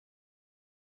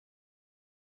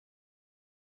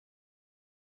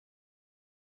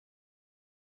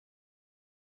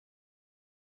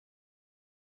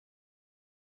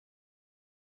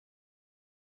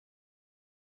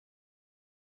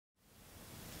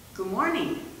Good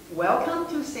morning. Welcome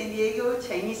to San Diego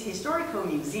Chinese Historical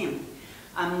Museum.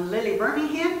 I'm Lily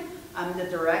Birmingham. I'm the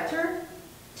director.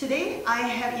 Today I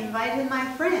have invited my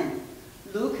friend,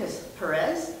 Lucas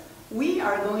Pérez. We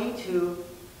are going to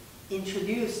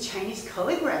introduce Chinese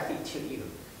calligraphy to you.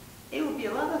 It will be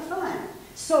a lot of fun.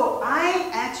 So I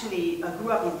actually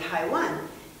grew up in Taiwan,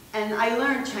 and I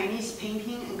learned Chinese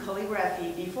painting and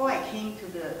calligraphy before I came to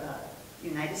the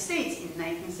United States in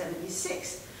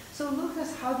 1976. So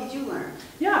Lucas, how did you learn?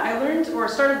 Yeah, I learned or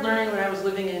started learning when I was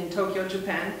living in Tokyo,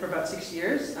 Japan for about 6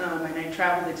 years. And I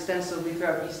traveled extensively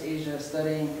throughout East Asia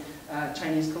studying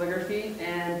Chinese calligraphy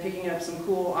and picking up some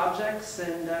cool objects,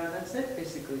 and that's it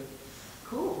basically.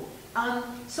 Cool.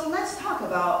 So let's talk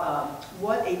about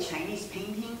what a Chinese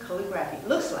painting calligraphy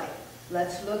looks like.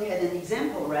 Let's look at an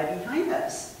example right behind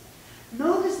us.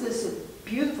 Notice this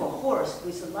beautiful horse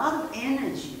with a lot of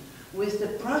energy, with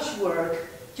the brushwork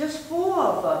just full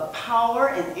of power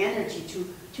and energy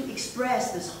to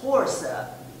express this horse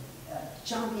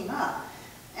jumping up.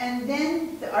 And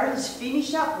then the artist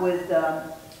finished up with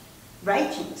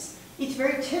writings. It's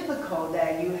very typical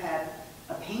that you have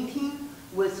a painting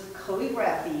with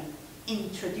calligraphy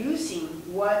introducing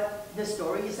what the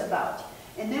story is about.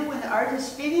 And then when the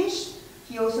artist finished,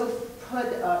 he also put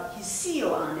his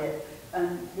seal on it.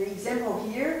 The example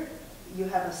here, you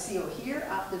have a seal here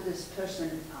after this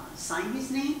person signed his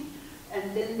name,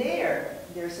 and then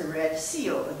there's a red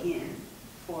seal again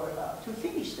to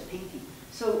finish the painting.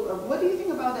 So what do you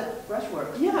think about the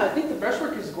brushwork? Yeah, I think the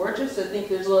brushwork is gorgeous. I think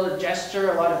there's a lot of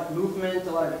gesture, a lot of movement,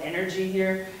 a lot of energy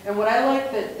here. And what I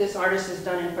like that this artist has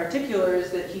done in particular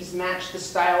is that he's matched the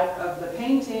style of the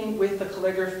painting with the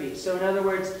calligraphy. So in other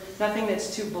words, nothing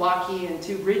that's too blocky and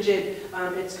too rigid.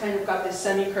 It's kind of got this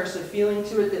semi-cursive feeling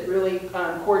to it that really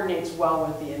coordinates well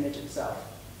with the image itself.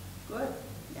 Good.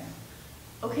 Yeah.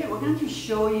 Okay, we're going to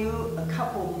show you a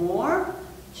couple more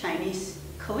Chinese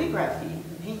calligraphy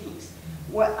paintings.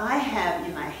 What I have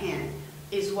in my hand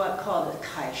is what's called the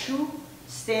xíngshū,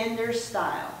 standard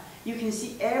style. You can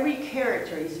see every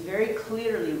character is very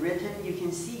clearly written. You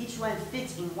can see each one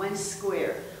fits in one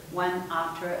square, one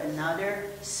after another.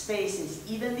 Space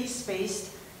is evenly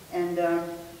spaced, and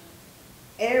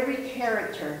every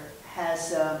character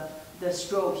has the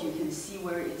stroke. You can see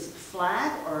where it's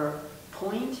flat or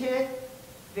pointed,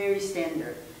 very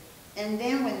standard. And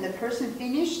then when the person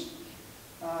finished,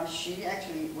 she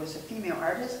actually was a female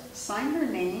artist, signed her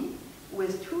name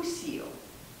with 2 seals.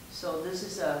 So this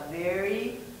is a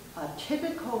very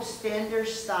typical standard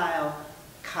style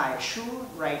xíngshū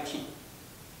writing.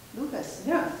 Lucas.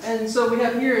 Yeah, and so we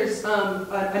have here is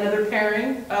another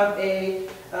pairing of a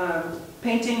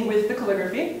painting with the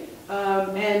calligraphy.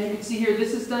 And you can see here,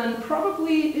 this is done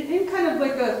probably in kind of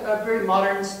like a very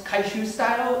modern xíngshū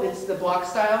style. It's the block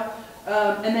style.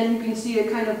 And then you can see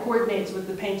it kind of coordinates with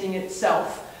the painting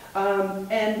itself.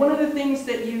 And one of the things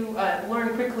that you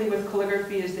learn quickly with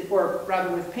calligraphy is that, or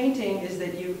rather with painting, is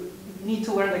that you need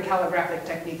to learn the calligraphic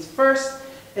techniques first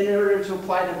in order to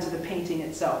apply them to the painting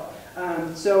itself.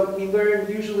 So you learn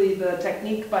usually the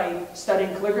technique by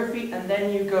studying calligraphy, and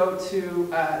then you go to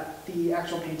the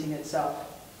actual painting itself.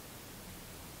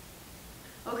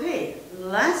 Okay,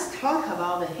 let's talk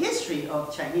about the history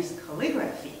of Chinese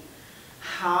calligraphy.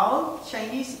 How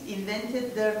Chinese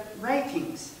invented the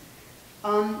writings.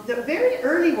 The very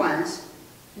early ones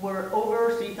were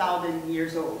over 3,000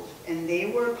 years old, and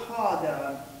they were called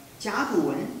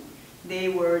jiaguwen. They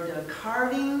were the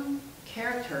carving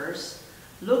characters,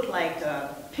 look like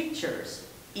pictures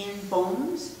in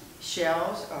bones,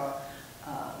 shells,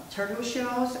 turtle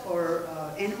shells, or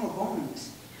animal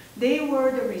bones. They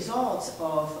were the results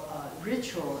of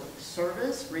ritual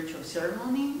service, ritual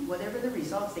ceremony, whatever the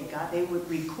results they got, they would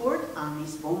record on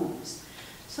these bones.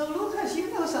 So Lucas,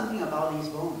 you know something about these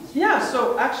bones. Yeah,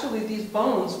 so actually these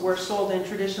bones were sold in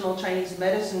traditional Chinese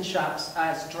medicine shops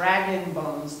as dragon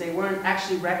bones. They weren't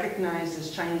actually recognized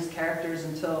as Chinese characters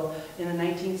until in the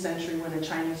 19th century when a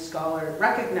Chinese scholar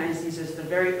recognized these as the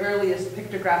very earliest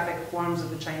pictographic forms of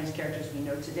the Chinese characters we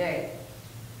know today.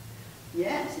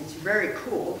 Yes, it's very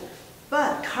cool.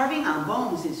 But carving on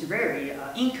bones is very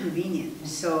inconvenient,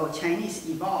 so Chinese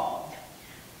evolved.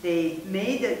 They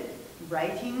made the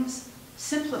writings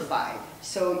simplified.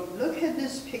 So look at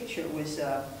this picture with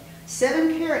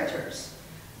 7 characters.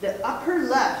 The upper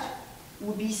left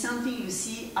would be something you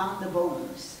see on the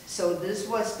bones. So this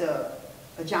was the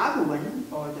jiaguwen,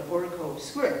 or the oracle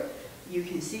script. You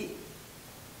can see,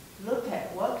 look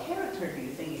at what character do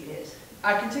you think it is?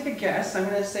 I can take a guess. I'm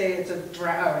going to say it's a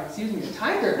tiger. I was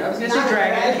going to say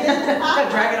dragon.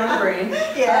 Dragon on the brain.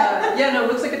 Yeah. Yeah, no, it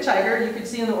looks like a tiger. You can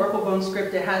see in the Oracle bone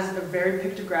script it has a very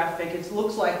pictographic. It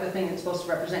looks like the thing it's supposed to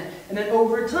represent. And then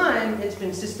over time, it's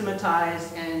been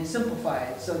systematized and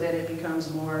simplified so that it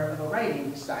becomes more of a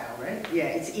writing style, right? Yeah,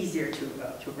 it's easier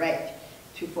to write.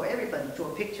 For everybody to draw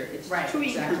a picture. It's too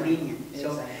inconvenient.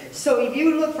 So if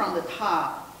you look from the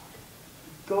top,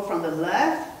 go from the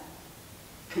left,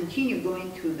 continue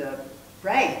going to the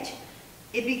right,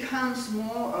 it becomes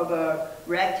more of a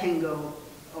rectangle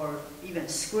or even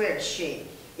square shape.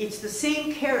 It's the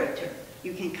same character.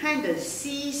 You can kind of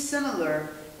see similar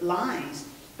lines,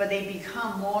 but they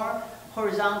become more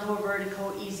horizontal,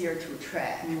 vertical, easier to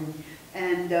track.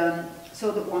 And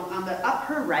so the one on the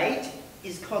upper right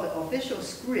is called the official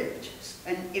script,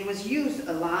 and it was used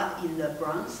a lot in the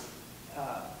bronze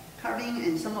carving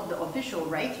and some of the official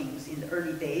writings in the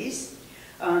early days.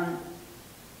 And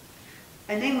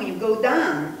then when you go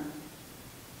down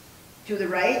to the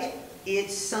right,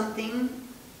 it's a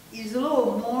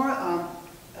little more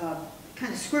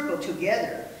kind of scribbled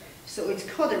together. So it's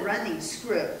called a running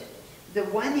script. The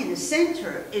one in the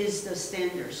center is the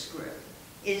standard script,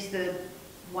 is the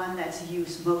one that's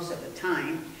used most of the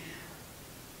time.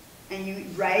 And you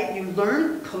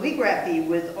learn calligraphy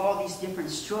with all these different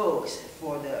strokes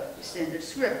for the standard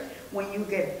script. When you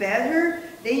get better,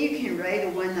 then you can write the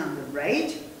one on the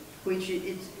right, which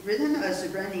it's written as a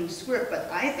running script, but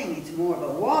I think it's more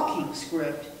of a walking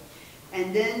script.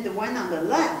 And then the one on the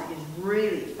left is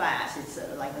really fast. It's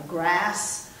like a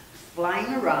grass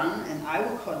flying around, and I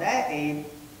would call that a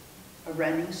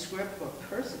running script or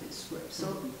cursive script. So,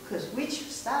 because which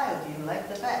style do you like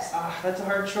the best? That's a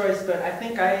hard choice, but I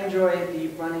think I enjoy the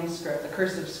running script, the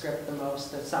cursive script the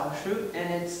most, the xíngshū,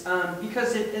 and it's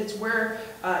because it's where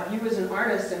you as an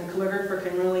artist and calligrapher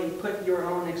can really put your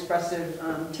own expressive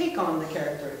take on the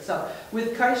character itself.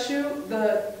 With kaishū,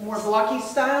 the more blocky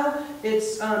style,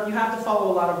 it's you have to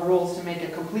follow a lot of rules to make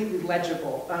it completely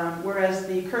legible, whereas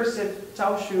the cursive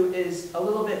xíngshū is a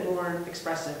little bit more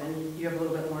expressive and you have a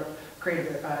little bit more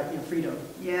creative freedom.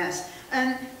 Yes,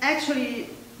 and actually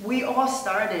we all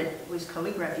started with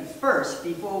calligraphy first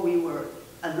before we were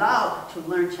allowed to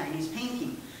learn Chinese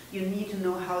painting. You need to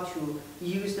know how to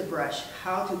use the brush,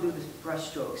 how to do the brush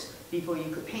strokes before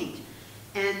you could paint.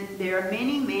 And there are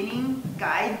many, many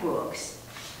guidebooks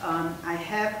I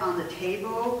have on the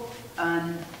table.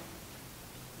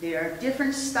 There are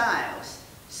different styles,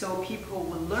 so people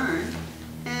will learn.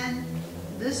 And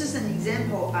this is an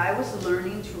example. I was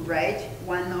learning to write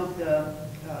one of the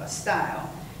style,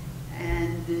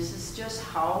 and this is just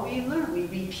how we learn. We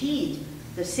repeat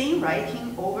the same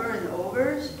writing over and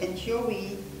over until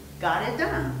we got it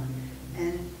done,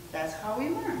 and that's how we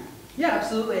learn. Yeah,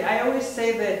 absolutely. I always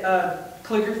say that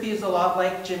calligraphy is a lot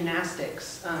like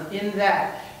gymnastics in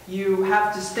that you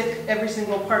have to stick every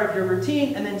single part of your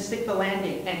routine and then stick the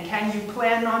landing. And can you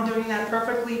plan on doing that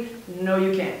perfectly? No,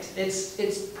 you can't.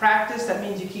 It's practice. That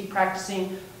means you keep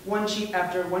practicing one sheet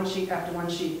after one sheet after one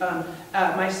sheet.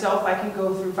 Myself, I can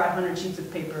go through 500 sheets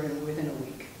of paper within a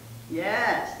week.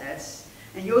 Yes,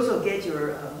 and you also get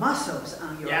your muscles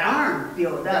on your arm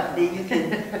built up. Then you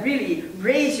can really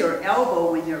raise your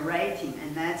elbow when you're writing,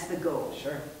 and that's the goal.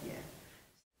 Sure.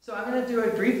 So I'm going to do a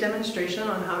brief demonstration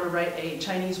on how to write a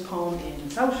Chinese poem in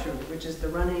xíngshū, which is the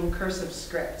running cursive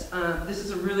script. This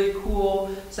is a really cool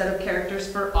set of characters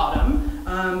for autumn.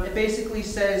 It basically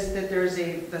says that there's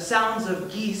the sounds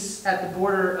of geese at the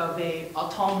border of a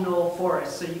autumnal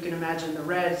forest. So you can imagine the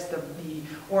reds, the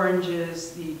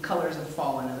oranges, the colors of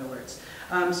fall, in other words.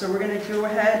 So we're going to go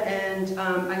ahead and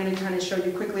I'm going to kind of show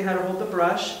you quickly how to hold the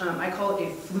brush. I call it a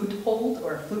flute hold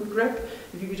or a flute grip.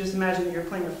 If you could just imagine that you're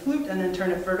playing a flute and then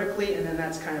turn it vertically, and then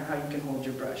that's kind of how you can hold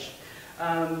your brush.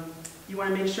 You want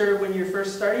to make sure when you're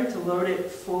first starting to load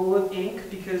it full of ink,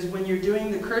 because when you're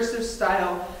doing the cursive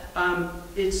style,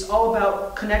 it's all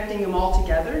about connecting them all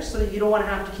together, so you don't want to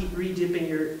have to keep re-dipping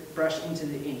your brush into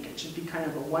the ink. It should be kind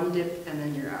of a one dip and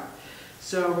then you're out.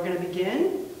 So we're going to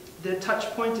begin. The touch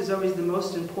point is always the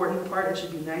most important part. It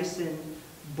should be nice and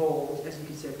bold. As you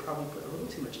can see, I probably put a little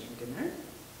too much ink in there.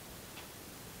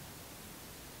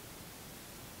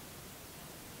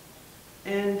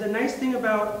 And the nice thing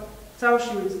about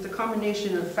xíngshū is the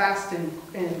combination of fast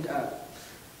and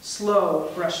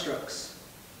slow brush strokes.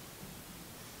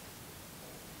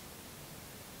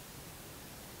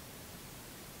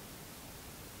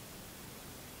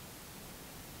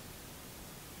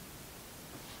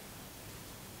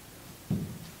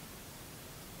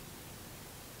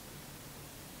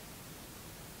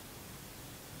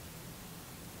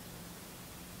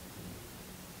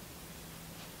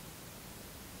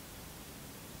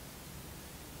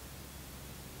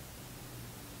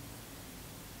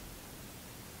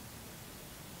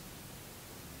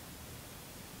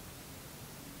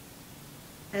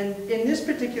 And in this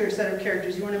particular set of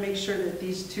characters, you want to make sure that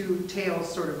these two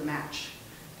tails sort of match,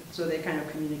 so they kind of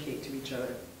communicate to each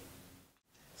other.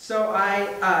 So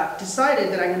I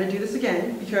decided that I'm going to do this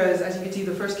again because, as you can see,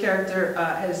 the first character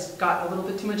has got a little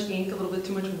bit too much ink, a little bit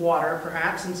too much water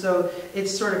perhaps, and so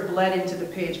it's sort of bled into the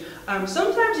page.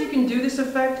 Sometimes you can do this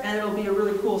effect and it'll be a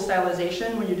really cool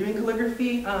stylization when you're doing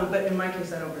calligraphy, but in my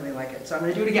case I don't really like it, so I'm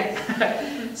going to do it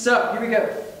again. So here we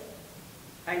go.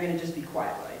 I'm going to just be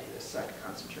quiet while I do this so I can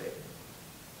concentrate.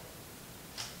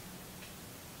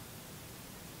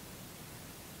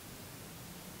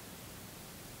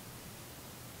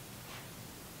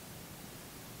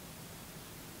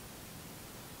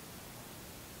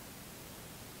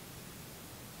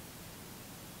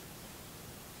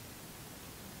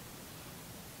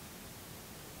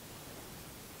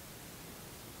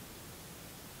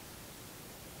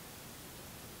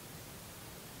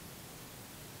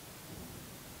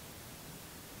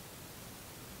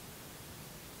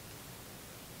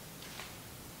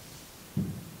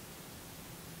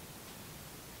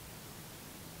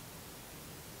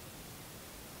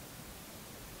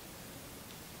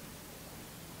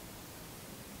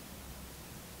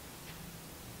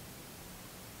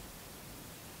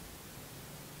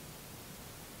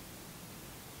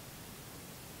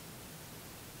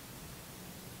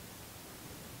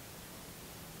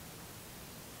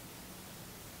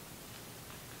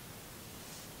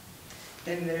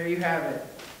 And there you have it.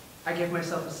 I give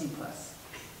myself a C+.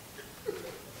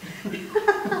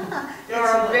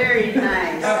 It's very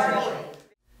nice. Okay.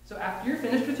 So after you're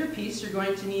finished with your piece, you're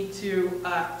going to need to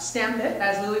stamp it.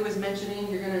 As Lily was mentioning,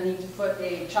 you're going to need to put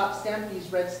a chop stamp, these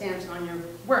red stamps, on your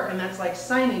work, and that's like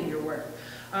signing your work.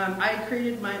 I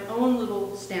created my own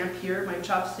little stamp here, my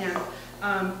chop stamp.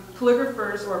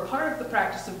 Calligraphers, or part of the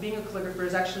practice of being a calligrapher,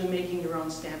 is actually making your own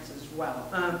stamps as well.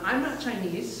 I'm not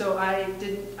Chinese, so I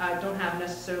don't have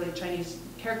necessarily Chinese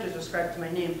characters ascribed to my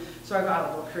name, so I got a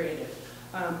little creative.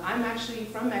 I'm actually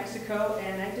from Mexico,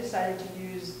 and I decided to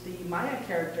use the Maya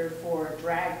character for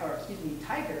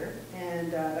tiger,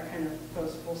 and that kind of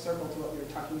goes full circle to what we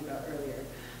were talking about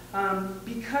earlier.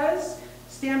 Because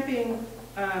stamping,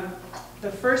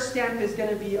 the first stamp is going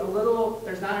to be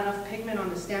there's not enough pigment on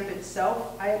the stamp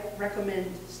itself. I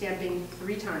recommend stamping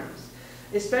 3 times.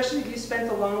 Especially if you spent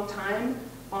a long time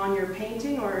on your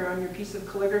painting or on your piece of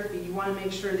calligraphy, you want to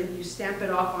make sure that you stamp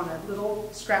it off on a little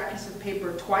scrap piece of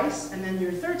paper twice, and then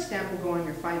your 3rd stamp will go on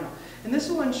your final. And this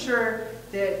will ensure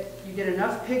that you get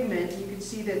enough pigment. You can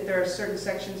see that there are certain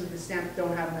sections of the stamp that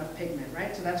don't have enough pigment,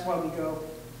 right? So that's why we go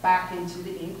back into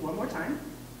the ink one more time.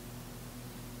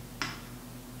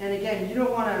 And again, you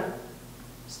don't want to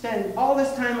spend all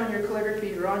this time on your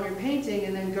calligraphy or on your painting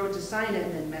and then go to sign it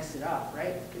and then mess it up,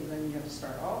 right? Because then you have to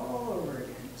start all over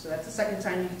again. So that's the second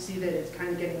time. You can see that it's kind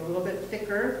of getting a little bit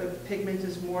thicker. The pigment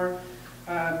is more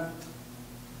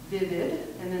vivid.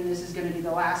 And then this is going to be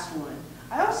the last one.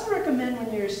 I also recommend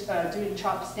when you're doing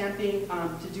chop stamping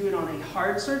to do it on a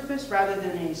hard surface rather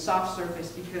than a soft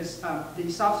surface, because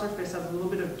the soft surface has a little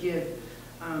bit of give,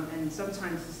 and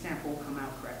sometimes the stamp won't come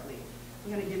out correctly.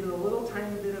 I'm going to give it a little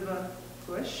tiny bit of a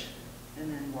push,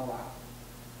 and then voila.